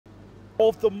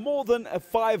Of the more than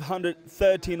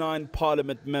 539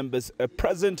 Parliament members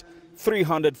present,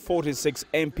 346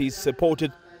 MPs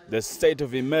supported the state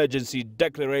of emergency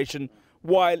declaration,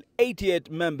 while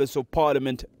 88 members of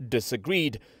Parliament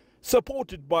disagreed.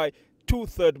 Supported by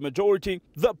two-thirds majority,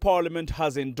 the Parliament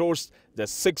has endorsed the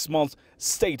 6-month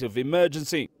state of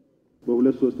emergency.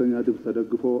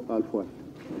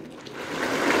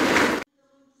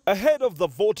 Ahead of the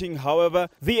voting, however,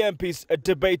 the MPs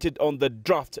debated on the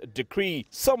draft decree.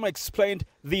 Some explained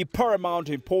the paramount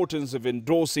importance of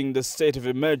endorsing the state of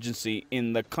emergency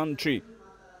in the country.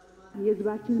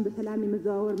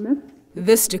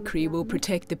 This decree will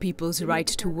protect the people's right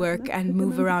to work and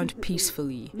move around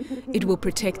peacefully. It will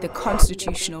protect the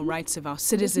constitutional rights of our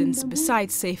citizens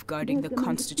besides safeguarding the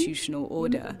constitutional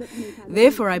order.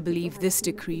 Therefore, I believe this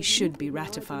decree should be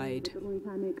ratified.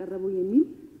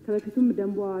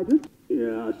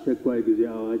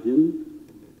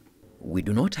 We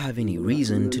do not have any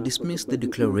reason to dismiss the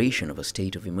declaration of a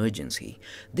state of emergency.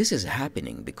 This is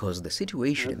happening because the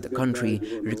situation in the country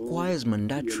requires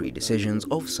mandatory decisions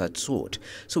of such sort,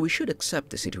 so we should accept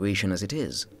the situation as it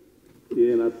is.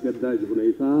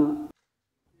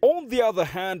 On the other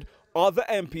hand, other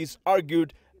MPs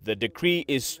argued the decree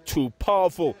is too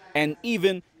powerful and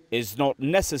even is not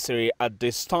necessary at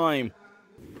this time.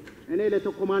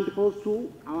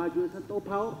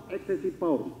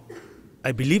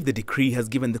 I believe the decree has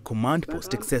given the command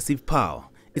post excessive power.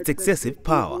 It's excessive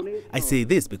power. I say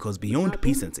this because beyond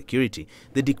peace and security,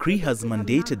 the decree has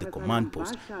mandated the command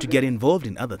post to get involved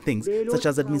in other things such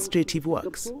as administrative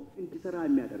works.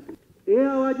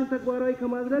 Before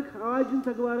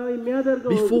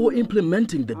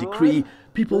implementing the decree,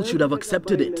 people should have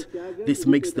accepted it. This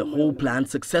makes the whole plan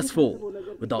successful.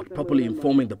 Without properly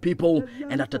informing the people,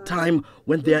 and at a time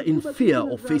when they are in fear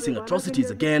of facing atrocities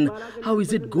again, how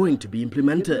is it going to be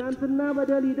implemented?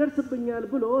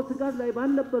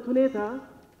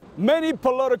 Many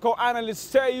political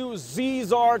analysts tell you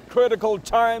these are critical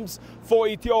times for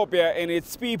Ethiopia and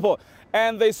its people,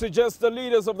 and they suggest the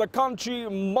leaders of the country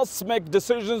must make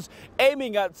decisions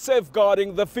aiming at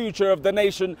safeguarding the future of the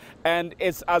nation and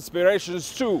its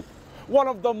aspirations too. One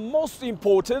of the most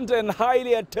important and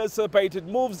highly anticipated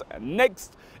moves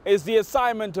next is the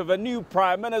assignment of a new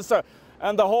Prime Minister,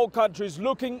 and the whole country is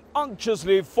looking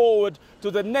anxiously forward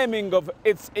to the naming of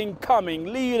its incoming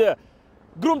leader.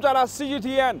 Girum, Chala,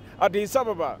 CGTN, Addis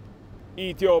Ababa,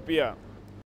 Ethiopia.